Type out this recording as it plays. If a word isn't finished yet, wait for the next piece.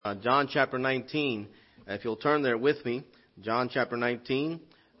John chapter 19. If you'll turn there with me, John chapter 19.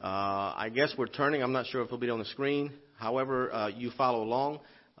 I guess we're turning. I'm not sure if it'll be on the screen. However, you follow along,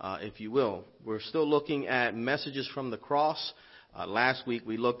 if you will. We're still looking at messages from the cross. Last week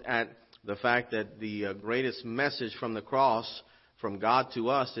we looked at the fact that the greatest message from the cross from God to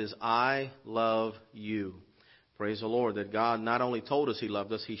us is, I love you. Praise the Lord, that God not only told us He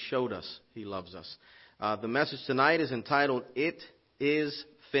loved us, He showed us He loves us. The message tonight is entitled, It is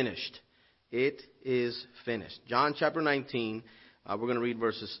Finished. It is finished. John chapter 19, we're going to read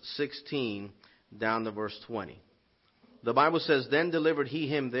verses 16 down to verse 20. The Bible says, Then delivered he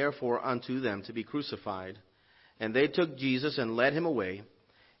him therefore unto them to be crucified. And they took Jesus and led him away.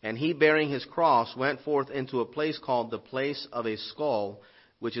 And he, bearing his cross, went forth into a place called the place of a skull,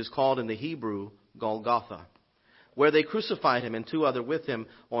 which is called in the Hebrew Golgotha, where they crucified him and two other with him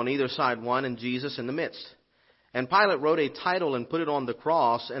on either side, one and Jesus in the midst. And Pilate wrote a title and put it on the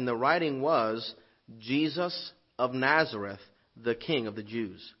cross, and the writing was, Jesus of Nazareth, the King of the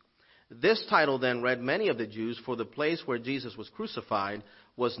Jews. This title then read many of the Jews, for the place where Jesus was crucified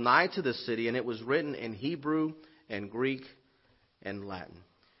was nigh to the city, and it was written in Hebrew and Greek and Latin.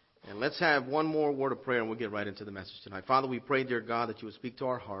 And let's have one more word of prayer, and we'll get right into the message tonight. Father, we pray, dear God, that you would speak to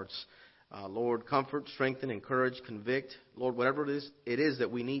our hearts. Lord, comfort, strengthen, encourage, convict. Lord, whatever it is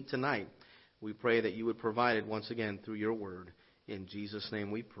that we need tonight, we pray that you would provide it once again through your word. In Jesus' name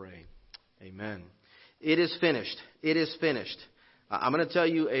we pray. Amen. It is finished. It is finished. I'm going to tell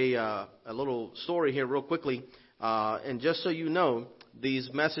you a little story here real quickly. And just so you know, these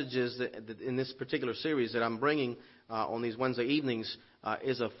messages that in this particular series that I'm bringing on these Wednesday evenings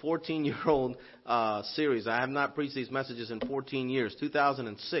is a 14-year-old series. I have not preached these messages in 14 years,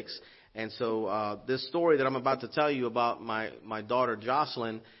 2006. And so this story that I'm about to tell you about my daughter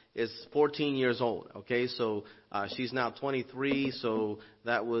Jocelyn is 14 years old. Okay, so she's now 23. So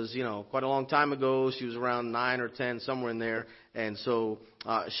that was, quite a long time ago. She was around 9 or 10, somewhere in there. And so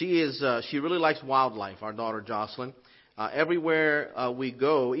she really likes wildlife, our daughter Jocelyn. Everywhere we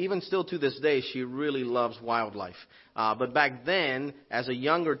go, even still to this day, she really loves wildlife. But back then, as a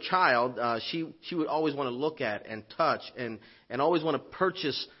younger child, she would always want to look at and touch and always want to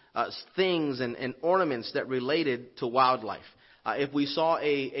purchase things and ornaments that related to wildlife. If we saw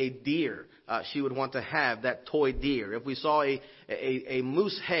a deer, she would want to have that toy deer. If we saw a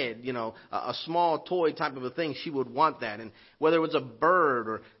moose head, a small toy type of a thing, she would want that. And whether it was a bird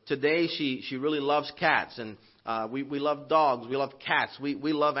or today she really loves cats. And we love dogs. We love cats.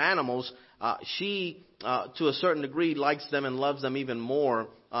 We love animals. She, to a certain degree, likes them and loves them even more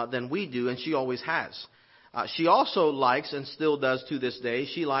than we do, and she always has. She also likes, and still does to this day,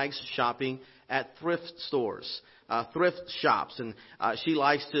 she likes shopping at thrift stores. Thrift shops, and she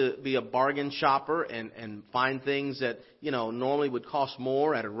likes to be a bargain shopper and find things that normally would cost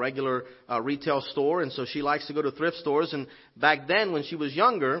more at a regular retail store, and so she likes to go to thrift stores. And back then, when she was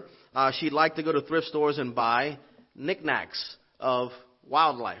younger, she'd like to go to thrift stores and buy knickknacks of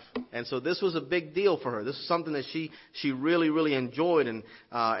wildlife, and so this was a big deal for her. This is something that she really enjoyed,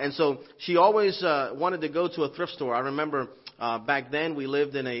 and so she always wanted to go to a thrift store. I remember back then we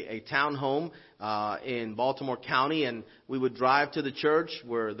lived in a townhome in Baltimore County, and we would drive to the church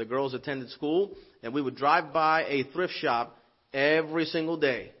where the girls attended school, and we would drive by a thrift shop every single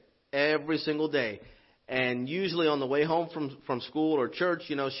day. And usually on the way home from school or church,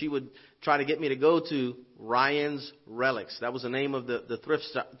 she would try to get me to go to Ryan's Relics. That was the name of the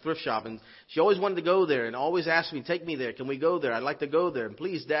thrift shop. And she always wanted to go there and always asked me, take me there. Can we go there? I'd like to go there. And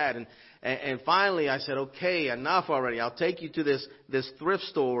please, Dad. And finally I said, okay, enough already. I'll take you to this thrift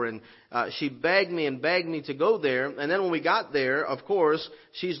store. And she begged me to go there. And then when we got there, of course,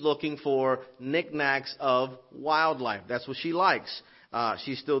 she's looking for knickknacks of wildlife. That's what she likes.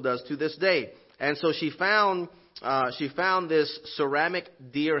 She still does to this day. And so she found this ceramic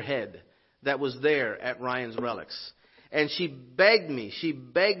deer head that was there at Ryan's Relics. And she begged me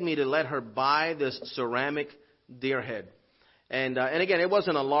to let her buy this ceramic deer head. And again, it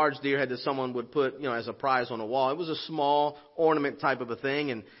wasn't a large deer head that someone would put, as a prize on a wall. It was a small ornament type of a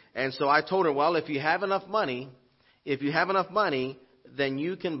thing. And so I told her, well, if you have enough money, then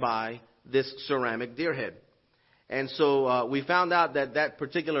you can buy this ceramic deer head. And so we found out that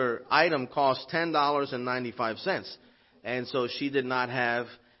particular item cost $10.95. And so she did not have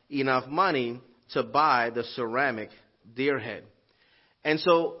enough money to buy the ceramic deer head. And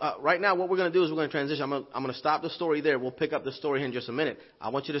so right now what we're going to do is we're going to transition. I'm going to stop the story there. We'll pick up the story here in just a minute. I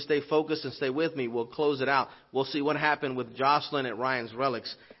want you to stay focused and stay with me. We'll close it out. We'll see what happened with Jocelyn at Ryan's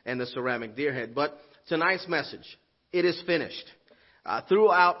Relics and the ceramic deer head. But tonight's message, it is finished.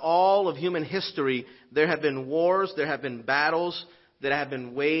 Throughout all of human history, there have been wars, there have been battles, that have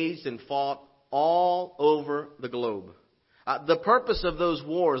been waged and fought all over the globe. The purpose of those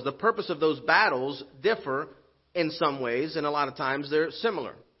wars, the purpose of those battles differ in some ways, and a lot of times they're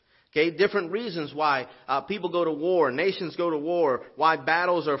similar. Okay, different reasons why people go to war, nations go to war, why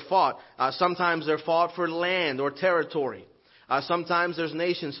battles are fought. Sometimes they're fought for land or territory. Sometimes there's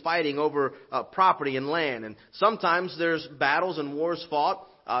nations fighting over property and land. And sometimes there's battles and wars fought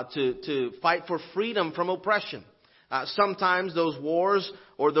to fight for freedom from oppression. Sometimes those wars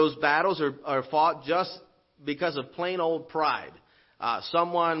or those battles are fought just because of plain old pride.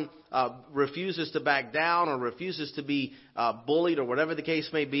 Someone refuses to back down or refuses to be bullied or whatever the case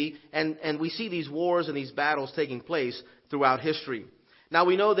may be. And we see these wars and these battles taking place throughout history. Now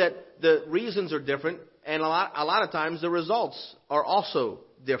we know that the reasons are different, and a lot of times the results are also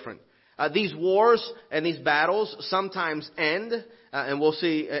different. These wars and these battles sometimes end, and we'll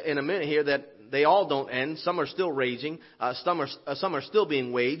see in a minute here that they all don't end. Some are still raging. Some are still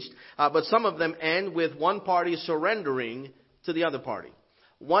being waged. But some of them end with one party surrendering to the other party.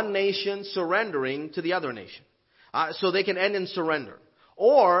 One nation surrendering to the other nation. So they can end in surrender.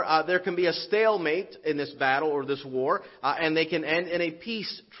 Or there can be a stalemate in this battle or this war, and they can end in a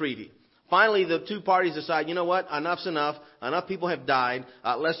peace treaty. Finally, the two parties decide, you know what, enough's enough. Enough people have died.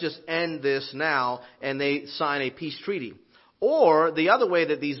 Let's just end this now, and they sign a peace treaty. Or the other way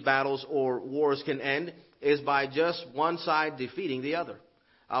that these battles or wars can end is by just one side defeating the other.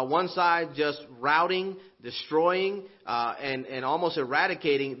 One side just routing, destroying, and almost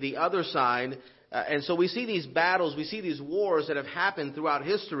eradicating the other side. And so we see these battles, we see these wars that have happened throughout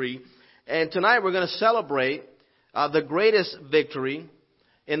history. And tonight we're going to celebrate the greatest victory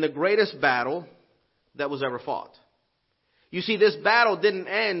in the greatest battle that was ever fought. You see, this battle didn't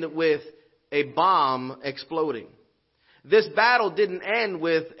end with a bomb exploding. This battle didn't end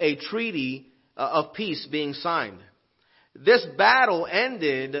with a treaty of peace being signed. This battle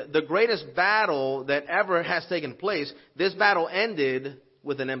ended, the greatest battle that ever has taken place, this battle ended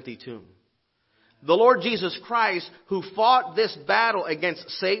with an empty tomb. The Lord Jesus Christ, who fought this battle against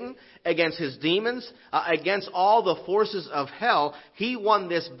Satan, against his demons, against all the forces of hell, he won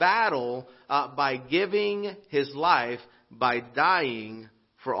this battle by giving his life, by dying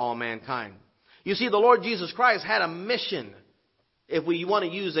for all mankind. You see, the Lord Jesus Christ had a mission, if we want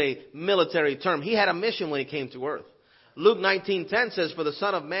to use a military term. He had a mission when he came to earth. Luke 19:10 says, "For the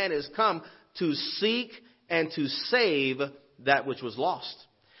Son of Man is come to seek and to save that which was lost."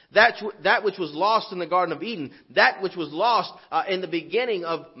 That which was lost in the Garden of Eden, that which was lost in the beginning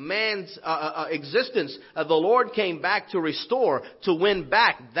of man's existence, the Lord came back to restore, to win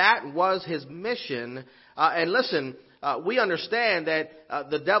back. That was his mission. And listen, we understand that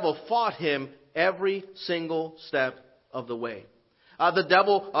the devil fought him every single step of the way. The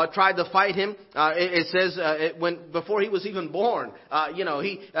devil tried to fight him. It says before he was even born,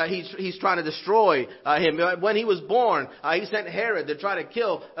 he's trying to destroy him. When he was born, he sent Herod to try to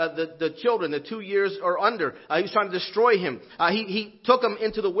kill the children, the 2 years or under. He was trying to destroy him. He took him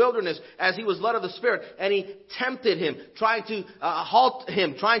into the wilderness as he was led of the Spirit, and he tempted him, trying to halt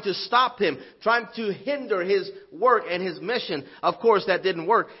him, trying to stop him, trying to hinder his work and his mission. Of course, that didn't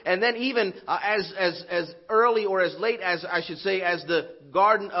work. And then even as early or as late as, I should say, as the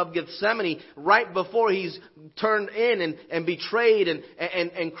Garden of Gethsemane, right before he's turned in and betrayed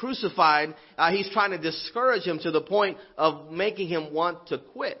and crucified, he's trying to discourage him to the point of making him want to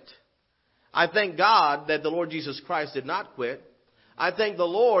quit. I thank God that the Lord Jesus Christ did not quit. I thank the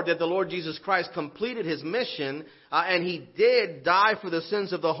Lord that the Lord Jesus Christ completed his mission, and he did die for the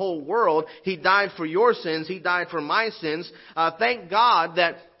sins of the whole world. He died for your sins. He died for my sins. Thank God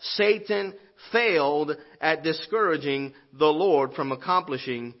that Satan failed at discouraging the Lord from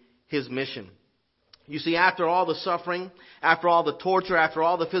accomplishing his mission. You see, after all the suffering, after all the torture, after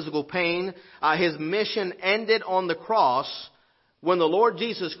all the physical pain, his mission ended on the cross when the Lord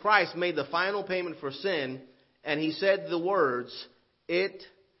Jesus Christ made the final payment for sin, and he said the words, "It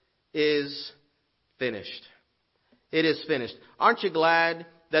is finished." It is finished. Aren't you glad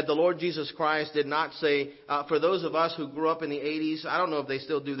that the Lord Jesus Christ did not say, for those of us who grew up in the 80s, I don't know if they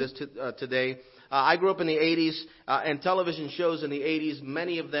still do this today. I grew up in the 80s, and television shows in the 80s,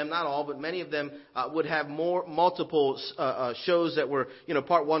 many of them, not all, but many of them would have multiple shows that were,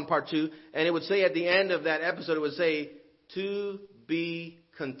 part one, part two. And it would say at the end of that episode, it would say, "To be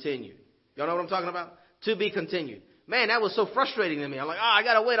continued." Y'all know what I'm talking about? To be continued. Man, that was so frustrating to me. I'm like, I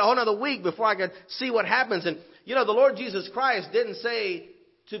got to wait a whole other week before I can see what happens. And, the Lord Jesus Christ didn't say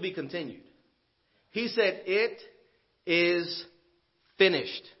to be continued. He said, "It is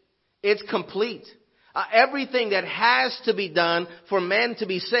finished." It's complete. Everything that has to be done for men to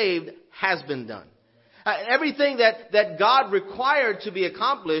be saved has been done. Everything that God required to be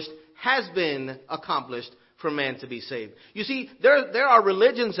accomplished has been accomplished for man to be saved. You see, there are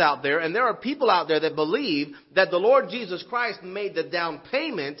religions out there and there are people out there that believe that the Lord Jesus Christ made the down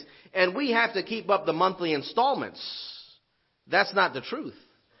payment and we have to keep up the monthly installments. That's not the truth.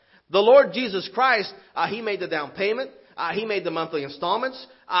 The Lord Jesus Christ, He made the down payment. He made the monthly installments.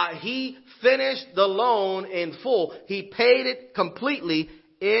 He finished the loan in full. He paid it completely.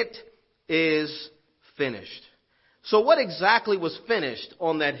 It is finished. So what exactly was finished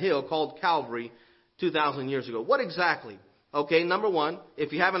on that hill called Calvary 2,000 years ago? What exactly? Okay, number one,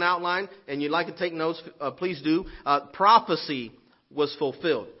 if you have an outline and you'd like to take notes, please do. Prophecy was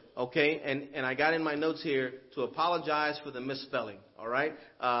fulfilled. Okay, and I got in my notes here to apologize for the misspelling. All right,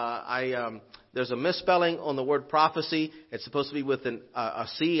 there's a misspelling on the word prophecy. It's supposed to be with a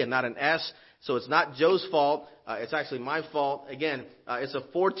C and not an S. So it's not Joe's fault. It's actually my fault. Again, it's a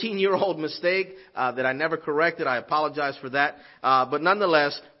 14-year-old mistake that I never corrected. I apologize for that. But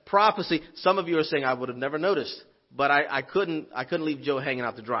nonetheless, prophecy. Some of you are saying I would have never noticed, but I couldn't leave Joe hanging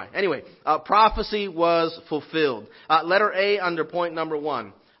out to dry. Anyway, prophecy was fulfilled. Letter A under point number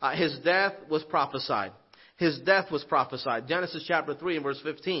 1. His death was prophesied. His death was prophesied. Genesis chapter 3 and verse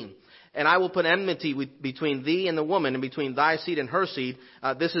 15. And I will put enmity between thee and the woman, and between thy seed and her seed.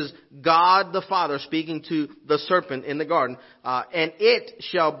 This is God the Father speaking to the serpent in the garden. And it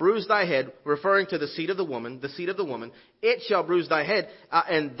shall bruise thy head, referring to the seed of the woman, the seed of the woman. It shall bruise thy head,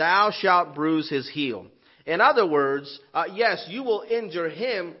 and thou shalt bruise his heel. In other words, yes, you will injure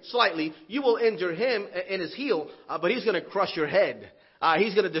him slightly. You will injure him in his heel, but he's going to crush your head.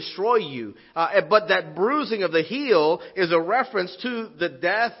 He's going to destroy you. But that bruising of the heel is a reference to the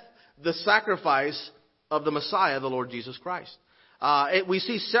death, the sacrifice of the Messiah, the Lord Jesus Christ. We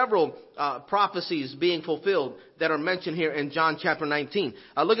see several prophecies being fulfilled that are mentioned here in John chapter 19.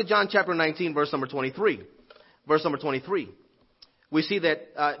 Look at John chapter 19, verse number 23. Verse number 23. We see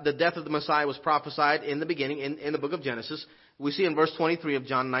that the death of the Messiah was prophesied in the beginning, in the book of Genesis. We see in verse 23 of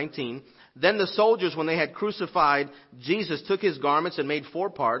John 19, then the soldiers, when they had crucified Jesus, took his garments and made 4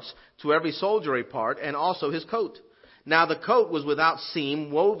 parts, to every soldier a part, and also his coat. Now the coat was without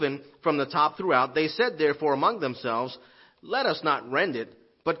seam, woven from the top throughout. They said therefore among themselves, let us not rend it,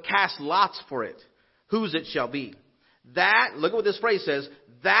 but cast lots for it, whose it shall be. That, look at what this phrase says,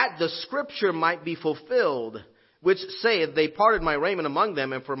 that the scripture might be fulfilled, which saith, they parted my raiment among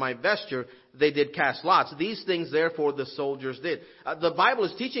them, and for my vesture they did cast lots. These things, therefore, the soldiers did. The Bible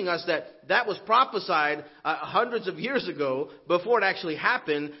is teaching us that was prophesied hundreds of years ago before it actually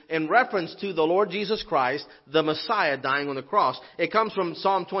happened in reference to the Lord Jesus Christ, the Messiah, dying on the cross. It comes from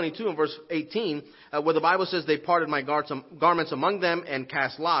Psalm 22 and verse 18, where the Bible says, they parted my garments among them and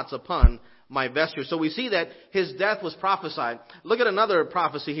cast lots upon my vesture. So we see that his death was prophesied. Look at another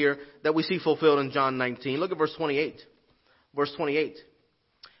prophecy here that we see fulfilled in John 19. Look at verse 28. Verse 28.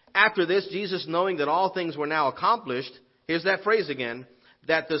 After this, Jesus, knowing that all things were now accomplished, here's that phrase again,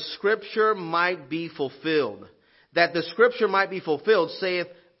 that the scripture might be fulfilled. That the scripture might be fulfilled, saith,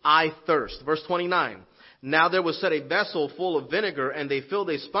 I thirst. Verse 29. Now there was set a vessel full of vinegar, and they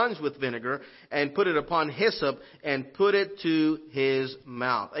filled a sponge with vinegar, and put it upon hyssop, and put it to his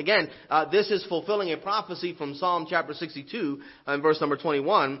mouth. Again, this is fulfilling a prophecy from Psalm chapter 62, and verse number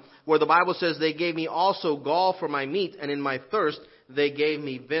 21, where the Bible says, they gave me also gall for my meat, and in my thirst they gave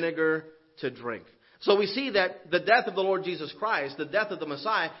me vinegar to drink. So we see that the death of the Lord Jesus Christ, the death of the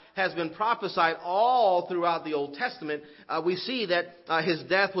Messiah, has been prophesied all throughout the Old Testament. We see that his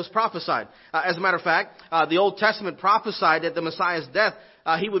death was prophesied. As a matter of fact, the Old Testament prophesied that the Messiah's death,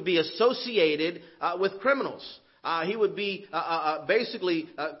 he would be associated with criminals. He would be basically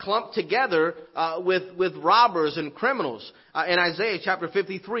clumped together with robbers and criminals. In Isaiah chapter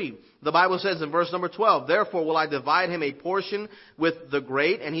 53, the Bible says in verse number 12, therefore will I divide him a portion with the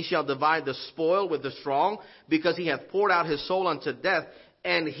great, and he shall divide the spoil with the strong, because he hath poured out his soul unto death.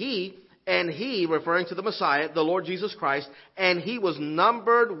 And he, referring to the Messiah, the Lord Jesus Christ, and he was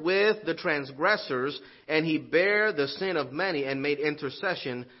numbered with the transgressors, and he bare the sin of many, and made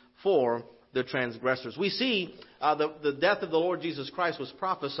intercession for the transgressors. We see the death of the Lord Jesus Christ was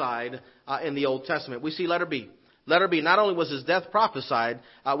prophesied in the Old Testament. We see letter B. Letter B, not only was his death prophesied,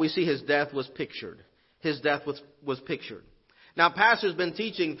 we see his death was pictured. His death was pictured. Now, Pastor's been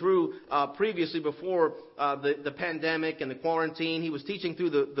teaching through previously before the pandemic and the quarantine. He was teaching through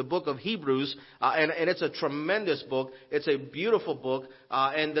the book of Hebrews, and it's a tremendous book. It's a beautiful book.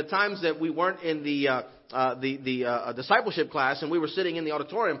 And the times that we weren't in the discipleship class and we were sitting in the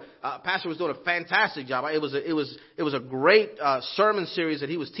auditorium, Pastor was doing a fantastic job. It was a great sermon series that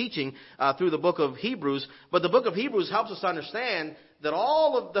he was teaching through the book of Hebrews. But the book of Hebrews helps us understand that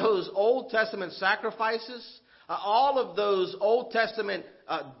all of those Old Testament sacrifices, all of those Old Testament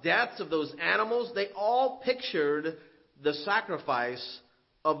deaths of those animals, they all pictured the sacrifice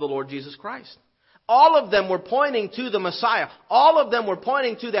of the Lord Jesus Christ. All of them were pointing to the Messiah. All of them were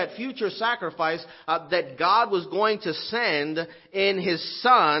pointing to that future sacrifice that God was going to send in His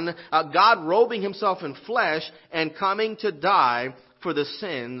Son, God robing Himself in flesh and coming to die for the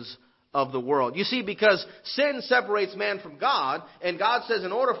sins of the world. You see, because sin separates man from God, and God says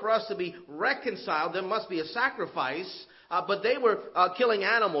in order for us to be reconciled, there must be a sacrifice. But they were killing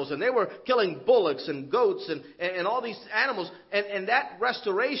animals, and they were killing bullocks and goats and all these animals. And that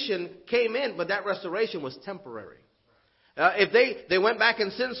restoration came in, but that restoration was temporary. If they went back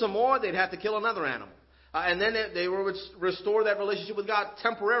and sinned some more, they'd have to kill another animal. And then they would restore that relationship with God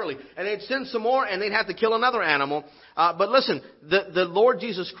temporarily. And they'd sin some more, and they'd have to kill another animal. But listen, the Lord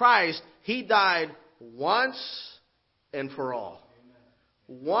Jesus Christ, He died once and for all.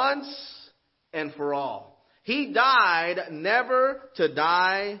 Once and for all. He died never to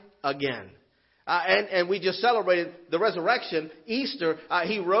die again. And we just celebrated the resurrection, Easter.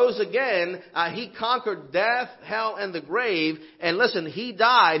 He rose again. He conquered death, hell, and the grave. And listen, He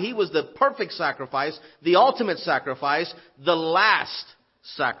died. He was the perfect sacrifice, the ultimate sacrifice, the last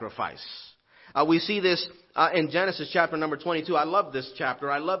sacrifice. We see this in Genesis chapter number 22. I love this chapter.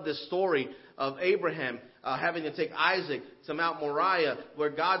 I love this story of Abraham having to take Isaac to Mount Moriah,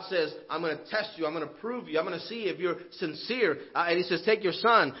 where God says, I'm going to test you, I'm going to prove you, I'm going to see if you're sincere. And He says, take your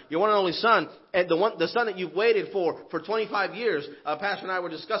son, your one and only son, and the son that you've waited for 25 years. Pastor and I were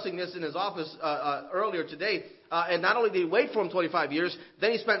discussing this in his office earlier today. And not only did he wait for him 25 years,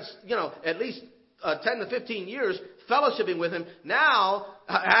 then he spent, at least 10 to 15 years fellowshipping with him. Now,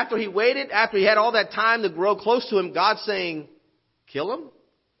 after he waited, after he had all that time to grow close to him, God's saying, kill him?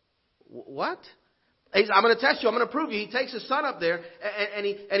 What? I'm going to test you. I'm going to prove you. He takes his son up there and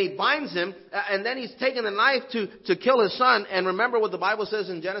he binds him. And then he's taking the knife to kill his son. And remember what the Bible says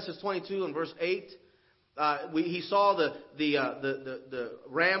in Genesis 22 and verse 8. He saw the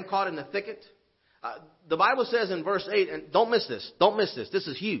ram caught in the thicket. The Bible says in verse 8, and don't miss this. Don't miss this. This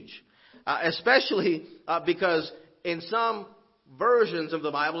is huge. Especially because in some versions of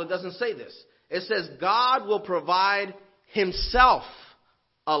the Bible, it doesn't say this. It says God will provide Himself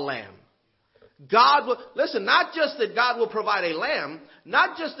a lamb. God will, listen, not just that God will provide a lamb,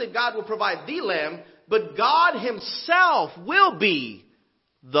 not just that God will provide the lamb, but God Himself will be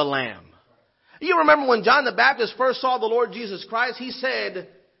the lamb. You remember when John the Baptist first saw the Lord Jesus Christ, he said,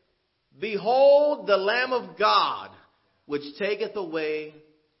 behold the Lamb of God, which taketh away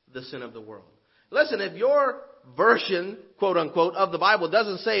the sin of the world. Listen, if your version, quote unquote, of the Bible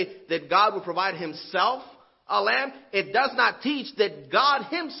doesn't say that God will provide Himself a lamb, it does not teach that God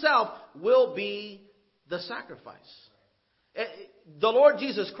Himself will be the sacrifice. The Lord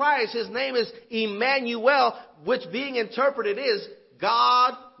Jesus Christ, His name is Emmanuel, which being interpreted is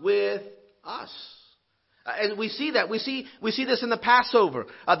God with us. And we see that. We see this in the Passover.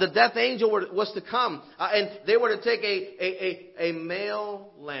 The death angel was to come, and they were to take a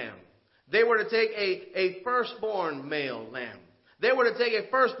male lamb. They were to take a firstborn male lamb. They were to take a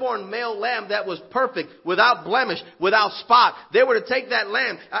firstborn male lamb that was perfect, without blemish, without spot. They were to take that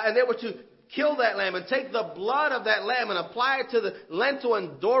lamb and they were to kill that lamb and take the blood of that lamb and apply it to the lintel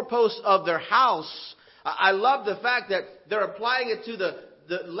and doorposts of their house. I love the fact that they're applying it to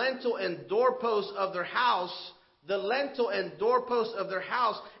the lintel and doorposts of their house. The lintel and doorposts of their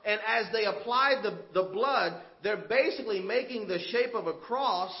house. And as they apply the blood, they're basically making the shape of a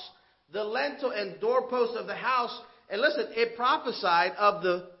cross. The lintel and doorposts of the house. And listen, it prophesied of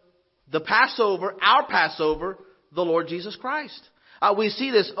the Passover, our Passover, the Lord Jesus Christ. We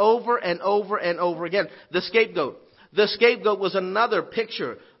see this over and over and over again. The scapegoat. The scapegoat was another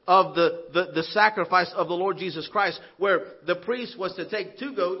picture of the sacrifice of the Lord Jesus Christ, where the priest was to take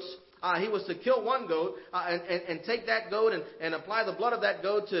two goats. He was to kill one goat and take that goat and apply the blood of that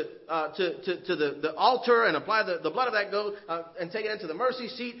goat to the altar and apply the blood of that goat and take it into the mercy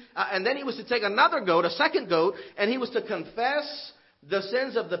seat. And then he was to take another goat, a second goat, and he was to confess the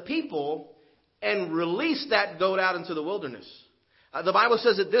sins of the people and release that goat out into the wilderness. The Bible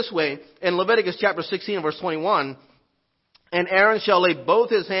says it this way in Leviticus chapter 16 verse 21. And Aaron shall lay both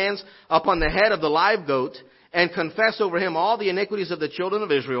his hands upon the head of the live goat and confess over him all the iniquities of the children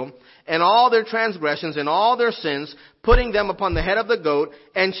of Israel, and all their transgressions, and all their sins, putting them upon the head of the goat,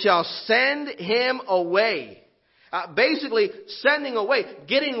 and shall send him away. Basically, sending away,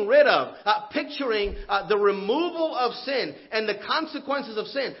 getting rid of, picturing the removal of sin and the consequences of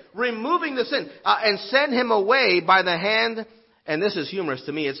sin, removing the sin, and send him away by the hand, and this is humorous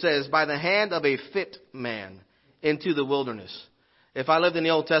to me, it says, by the hand of a fit man into the wilderness. If I lived in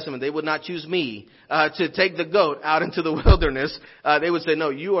the Old Testament, they would not choose me to take the goat out into the wilderness. They would say, no,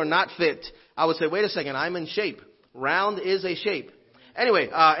 you are not fit. I would say, wait a second, I'm in shape. Round is a shape. Anyway,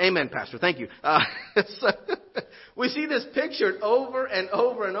 amen, Pastor. Thank you. We see this pictured over and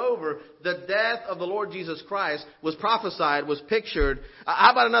over and over. The death of the Lord Jesus Christ was prophesied, was pictured.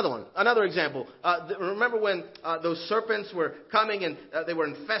 How about another one? Another example. Remember when those serpents were coming and they were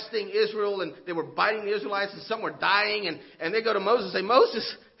infesting Israel and they were biting the Israelites and some were dying and they go to Moses and say,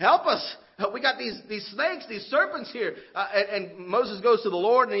 Moses, help us. We got these snakes, these serpents here. And Moses goes to the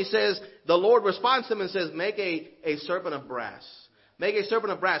Lord and he says, the Lord responds to him and says, make a serpent of brass. Make a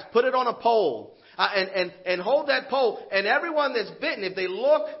serpent of brass. Put it on a pole. And hold that pole. And everyone that's bitten, if they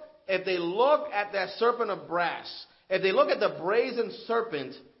look at that serpent of brass, if they look at the brazen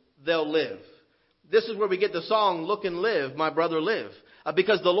serpent, they'll live. This is where we get the song, Look and Live, My Brother Live.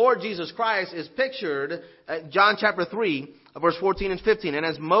 Because the Lord Jesus Christ is pictured, John chapter 3, verse 14 and 15. And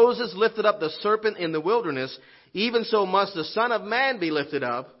as Moses lifted up the serpent in the wilderness, even so must the Son of Man be lifted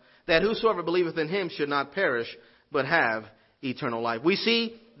up, that whosoever believeth in him should not perish, but have eternal life. We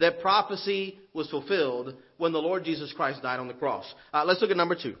see that prophecy was fulfilled when the Lord Jesus Christ died on the cross. Let's look at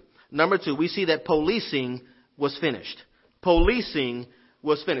number two. Number two, we see that policing was finished. Policing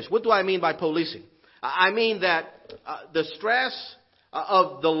was finished. What do I mean by policing? I mean that the stress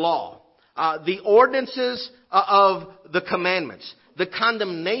of the law, the ordinances of the commandments, the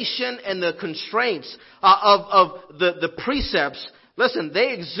condemnation and the constraints of the precepts, listen,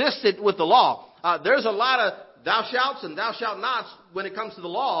 they existed with the law. There's a lot of thou shalts and thou shalt nots when it comes to the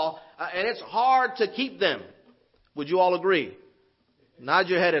law, and it's hard to keep them. Would you all agree? Nod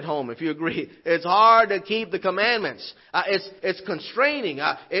your head at home if you agree. It's hard to keep the commandments. It's constraining.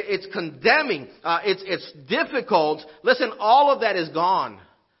 It's condemning. It's difficult. Listen, all of that is gone.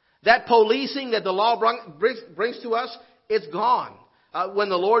 That policing that the law brings to us, it's gone. When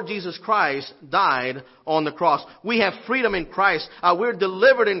the Lord Jesus Christ died on the cross. We have freedom in Christ. We're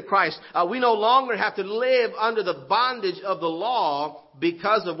delivered in Christ. We no longer have to live under the bondage of the law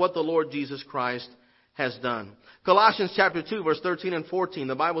because of what the Lord Jesus Christ has done. Colossians chapter 2, verse 13 and 14,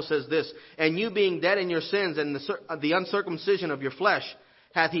 the Bible says this, and you being dead in your sins and the uncircumcision of your flesh,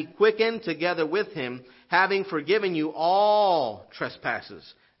 hath he quickened together with him, having forgiven you all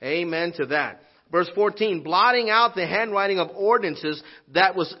trespasses. Amen to that. Verse 14, blotting out the handwriting of ordinances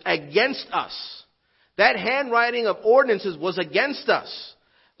that was against us. That handwriting of ordinances was against us.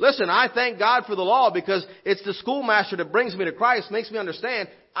 Listen, I thank God for the law because it's the schoolmaster that brings me to Christ, makes me understand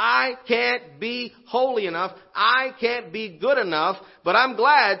I can't be holy enough. I can't be good enough, but I'm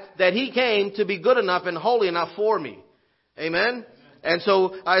glad that he came to be good enough and holy enough for me. Amen? And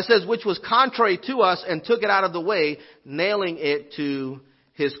so it says, which was contrary to us and took it out of the way, nailing it to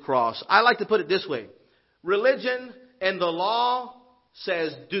his cross. I like to put it this way. Religion and the law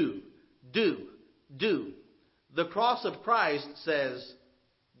says do. The cross of Christ says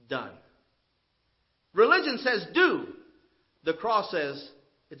done. Religion says do. The cross says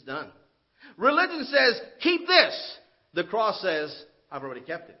it's done. Religion says keep this. The cross says I've already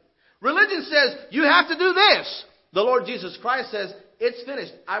kept it. Religion says you have to do this. The Lord Jesus Christ says it's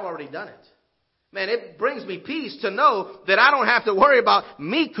finished. I've already done it. Man, it brings me peace to know that I don't have to worry about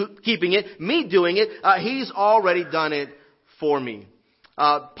me keeping it, me doing it. He's already done it for me.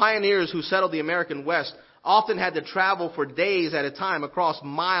 Pioneers who settled the American West often had to travel for days at a time across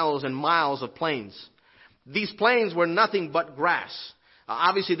miles and miles of plains. These plains were nothing but grass.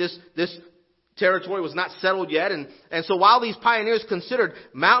 Obviously, this territory was not settled yet. And so while these pioneers considered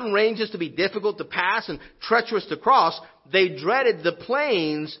mountain ranges to be difficult to pass and treacherous to cross, they dreaded the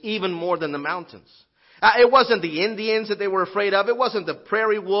plains even more than the mountains. It wasn't the Indians that they were afraid of. It wasn't the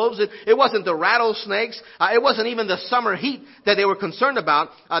prairie wolves. It wasn't the rattlesnakes. It wasn't even the summer heat that they were concerned about.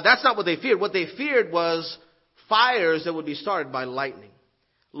 That's not what they feared. What they feared was fires that would be started by lightning.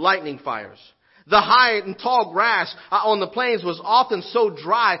 Lightning fires. The high and tall grass on the plains was often so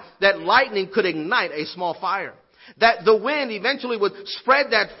dry that lightning could ignite a small fire. That the wind eventually would spread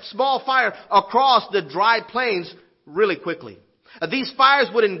that small fire across the dry plains really quickly. These fires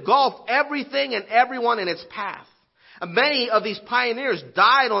would engulf everything and everyone in its path. Many of these pioneers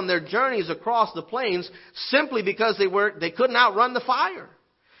died on their journeys across the plains simply because they couldn't outrun the fire.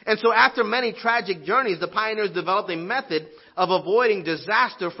 And so after many tragic journeys, the pioneers developed a method of avoiding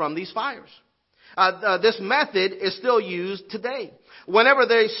disaster from these fires. This method is still used today. Whenever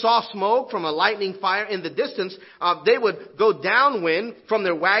they saw smoke from a lightning fire in the distance, they would go downwind from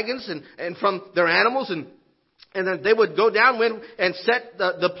their wagons and from their animals, and then they would go downwind and set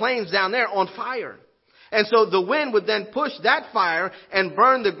the plains down there on fire. And so the wind would then push that fire and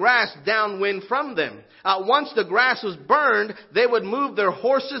burn the grass downwind from them. Once the grass was burned, they would move their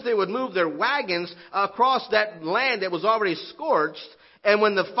horses, they would move their wagons across that land that was already scorched. And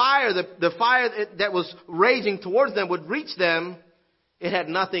when the fire that was raging towards them would reach them, it had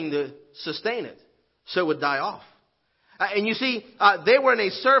nothing to sustain it. So it would die off. And you see, they were in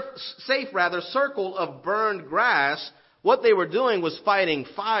a safe circle of burned grass. What they were doing was fighting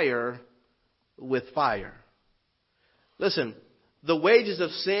fire with fire. Listen, the wages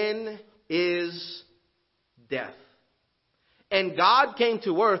of sin is death. And God came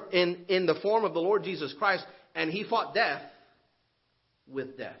to earth in the form of the Lord Jesus Christ, and He fought death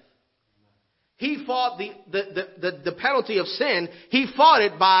with death. He fought the penalty of sin. He fought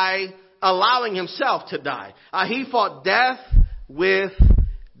it by allowing Himself to die. He fought death with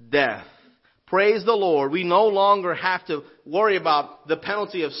death. Praise the Lord. We no longer have to worry about the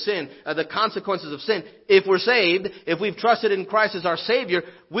penalty of sin, the consequences of sin. If we're saved, if we've trusted in Christ as our Savior,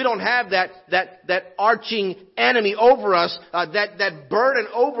 we don't have that arching enemy over us, that burden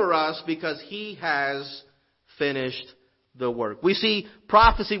over us, because He has finished the work. We see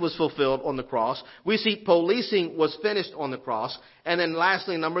prophecy was fulfilled on the cross. We see policing was finished on the cross. And then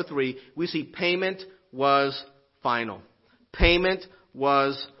lastly, number 3, we see payment was final. Payment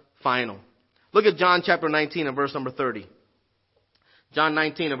was final. Look at John chapter 19 and verse number 30. John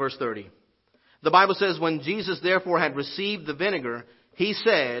 19 and verse 30. The Bible says, when Jesus therefore had received the vinegar, He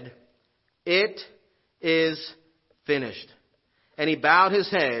said, "It is finished." And He bowed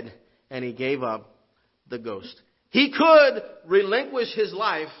His head and He gave up the ghost. He could relinquish His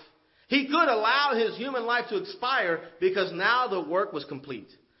life. He could allow His human life to expire, because now the work was complete.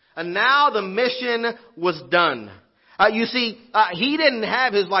 And now the mission was done. You see, He didn't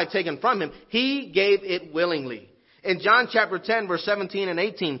have His life taken from Him. He gave it willingly. In John chapter 10, verse 17 and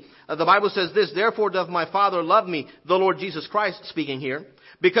 18, the Bible says this, "Therefore doth my Father love me," the Lord Jesus Christ speaking here,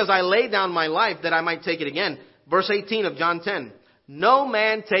 "because I lay down my life that I might take it again." Verse 18 of John 10, "No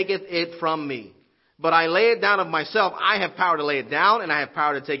man taketh it from me, but I lay it down of myself. I have power to lay it down, and I have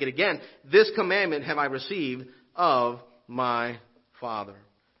power to take it again. This commandment have I received of my Father."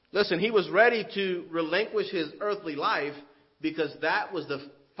 Listen, He was ready to relinquish His earthly life, because that was the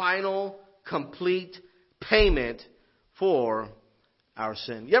final, complete payment for our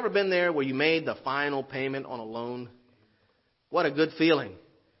sin. You ever been there where you made the final payment on a loan? What a good feeling.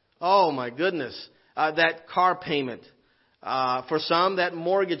 Oh my goodness. That car payment. For some, that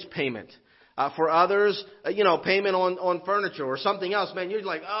mortgage payment. For others, payment on furniture or something else. Man, you're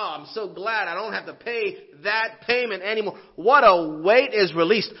like, oh, I'm so glad I don't have to pay that payment anymore. What a weight is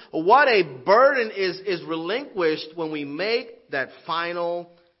released. What a burden is relinquished when we make that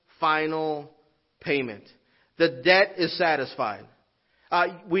final payment. The debt is satisfied.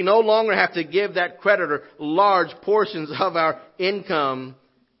 We no longer have to give that creditor large portions of our income.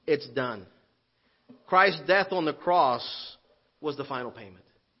 It's done. Christ's death on the cross was the final payment.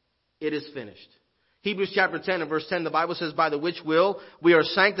 It is finished. Hebrews chapter 10 and verse 10, the Bible says, "By the which will we are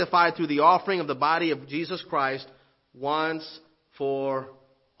sanctified through the offering of the body of Jesus Christ once for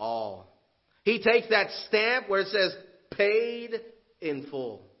all." He takes that stamp where it says paid in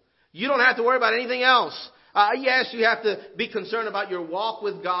full. You don't have to worry about anything else. Yes, you have to be concerned about your walk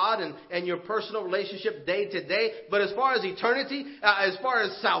with God and your personal relationship day to day. But as far as eternity, as far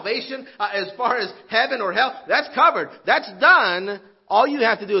as salvation, as far as heaven or hell, that's covered. That's done. All you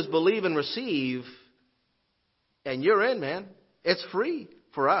have to do is believe and receive, and you're in, man. It's free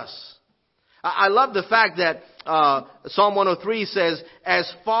for us. I love the fact that Psalm 103 says, "As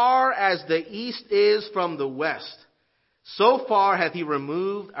far as the east is from the west, so far hath He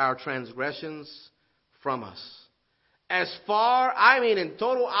removed our transgressions from us." As far, in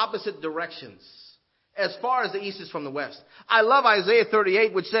total opposite directions. As far as the east is from the west. I love Isaiah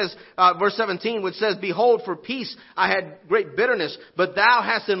 38, which says, verse 17, which says, "Behold, for peace I had great bitterness, but Thou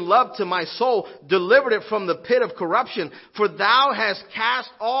hast in love to my soul delivered it from the pit of corruption. For Thou hast cast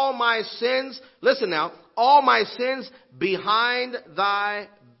all my sins," listen now, "all my sins behind Thy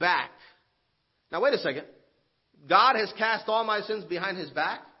back." Now wait a second. God has cast all my sins behind His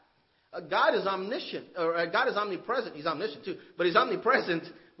back? God is omniscient, or God is omnipresent. He's omniscient too, but He's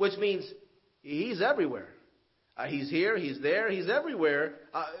omnipresent, which means He's everywhere. He's here, He's there, He's everywhere.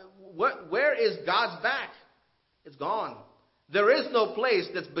 Where is God's back? It's gone. There is no place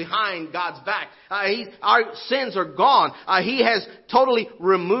that's behind God's back. Our sins are gone. He has totally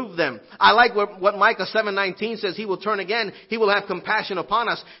removed them. I like what Micah 7:19 says. He will turn again. He will have compassion upon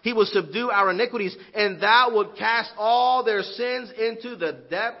us. He will subdue our iniquities. And thou wilt cast all their sins into the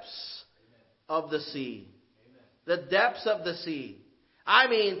depths of the sea. The depths of the sea. I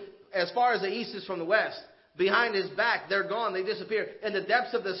mean, as far as the east is from the west, behind his back, they're gone. They disappear. In the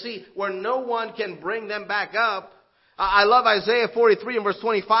depths of the sea where no one can bring them back up. I love Isaiah 43 and verse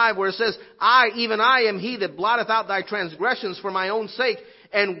 25 where it says, even I am he that blotteth out thy transgressions for my own sake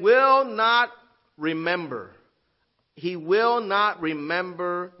and will not remember. He will not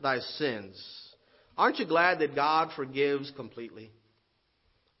remember thy sins. Aren't you glad that God forgives completely?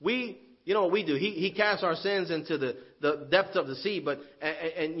 You know what we do? He casts our sins into the depths of the sea, but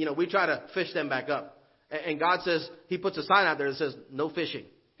we try to fish them back up. And God says, He puts a sign out there that says, no fishing.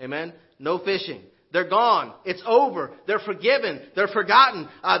 Amen? No fishing. They're gone. It's over. They're forgiven. They're forgotten.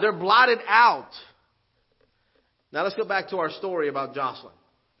 They're blotted out. Now let's go back to our story about Jocelyn.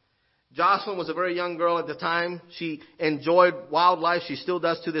 Jocelyn was a very young girl at the time. She enjoyed wildlife. She still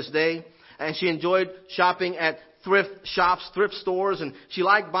does to this day. And she enjoyed shopping at thrift shops, thrift stores, and she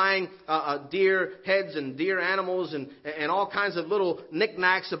liked buying deer heads and deer animals and all kinds of little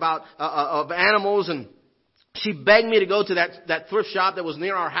knickknacks of animals. And she begged me to go to that thrift shop that was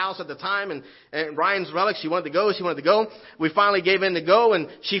near our house at the time, and Ryan's Relics. She wanted to go. We finally gave in to go, and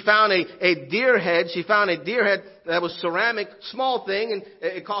she found a deer head. She found a deer head that was ceramic, small thing, and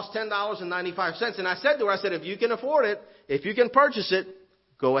it cost $10.95. And I said to her, if you can afford it, if you can purchase it,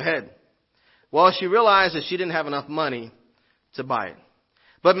 go ahead. Well, she realized that she didn't have enough money to buy it.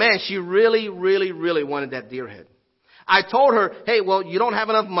 But man, she really, really, really wanted that deer head. I told her, hey, well, you don't have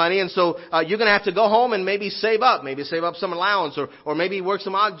enough money, and so you're going to have to go home and maybe save up some allowance, or maybe work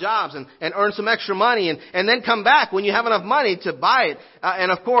some odd jobs and earn some extra money, and then come back when you have enough money to buy it.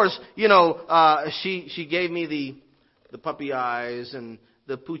 And of course, she gave me the puppy eyes and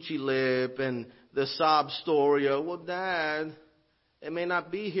the poochy lip and the sob story. Well, Dad, it may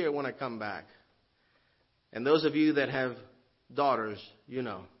not be here when I come back. And those of you that have daughters,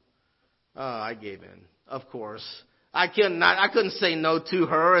 I gave in, of course. I couldn't say no to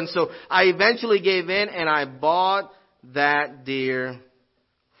her. And so I eventually gave in and I bought that deer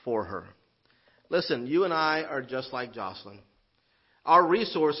for her. Listen, you and I are just like Jocelyn. Our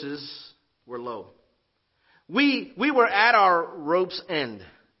resources were low. We were at our rope's end.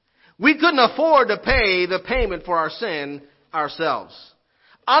 We couldn't afford to pay the payment for our sin ourselves.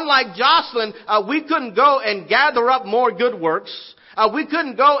 Unlike Jocelyn, we couldn't go and gather up more good works. We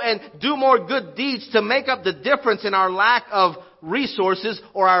couldn't go and do more good deeds to make up the difference in our lack of resources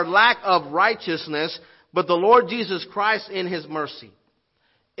or our lack of righteousness. But the Lord Jesus Christ, in His mercy,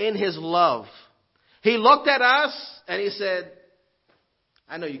 in His love, He looked at us and He said,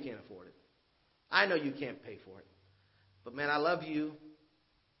 I know you can't afford it. I know you can't pay for it. But man, I love you.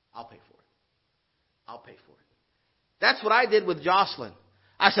 I'll pay for it. I'll pay for it. That's what I did with Jocelyn.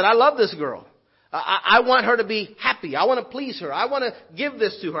 I said, I love this girl. I want her to be happy. I want to please her. I want to give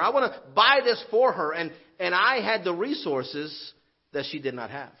this to her. I want to buy this for her. And I had the resources that she did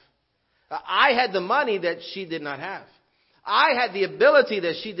not have. I had the money that she did not have. I had the ability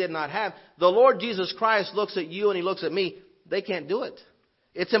that she did not have. The Lord Jesus Christ looks at you and He looks at me. They can't do it.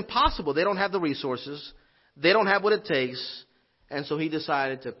 It's impossible. They don't have the resources. They don't have what it takes. And so He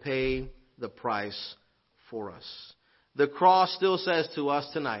decided to pay the price for us. The cross still says to us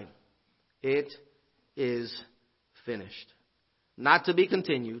tonight, it is finished. Not to be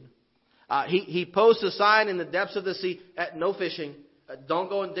continued. He posts a sign in the depths of the sea, no fishing. Don't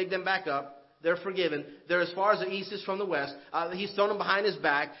go and dig them back up. They're forgiven. They're as far as the east is from the west. He's thrown them behind His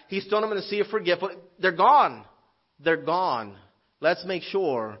back. He's thrown them in the sea of forgetfulness. They're gone. They're gone. Let's make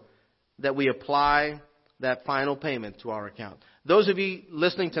sure that we apply that final payment to our account. Those of you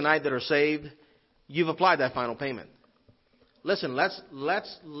listening tonight that are saved, you've applied that final payment. Listen, let's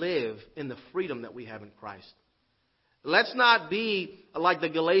live in the freedom that we have in Christ. Let's not be like the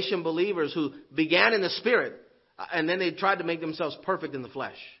Galatian believers who began in the Spirit and then they tried to make themselves perfect in the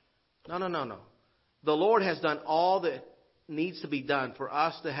flesh. No. The Lord has done all that needs to be done for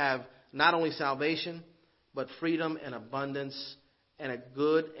us to have not only salvation, but freedom and abundance and a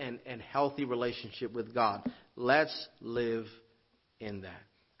good and healthy relationship with God. Let's live in that.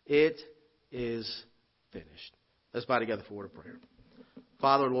 It is finished. Let's bow together for a word of prayer.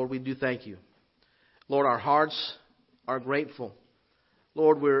 Father, Lord, we do thank You. Lord, our hearts are grateful.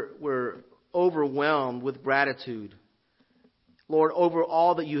 Lord, we're overwhelmed with gratitude. Lord, over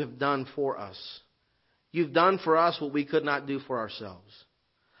all that You have done for us. You've done for us what we could not do for ourselves.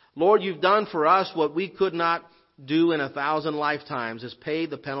 Lord, You've done for us what we could not do in 1,000 lifetimes is pay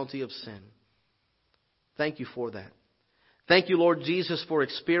the penalty of sin. Thank you for that. Thank you, Lord Jesus, for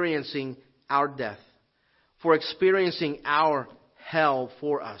experiencing our death, for experiencing our hell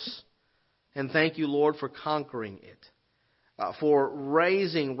for us. And thank you, Lord, for conquering it, for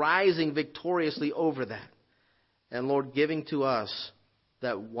rising victoriously over that. And, Lord, giving to us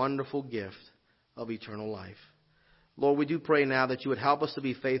that wonderful gift of eternal life. Lord, we do pray now that you would help us to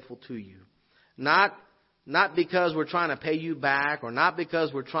be faithful to you. Not because we're trying to pay you back, or not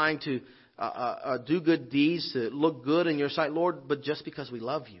because we're trying to do good deeds to look good in your sight, Lord, but just because we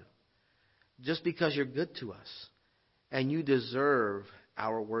love you. Just because you're good to us. And you deserve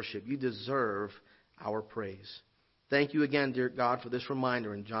our worship. You deserve our praise. Thank you again, dear God, for this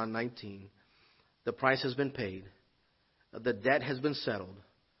reminder in John 19. The price has been paid. The debt has been settled.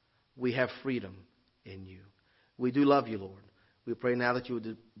 We have freedom in you. We do love you, Lord. We pray now that you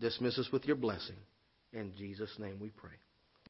would dismiss us with your blessing. In Jesus' name we pray.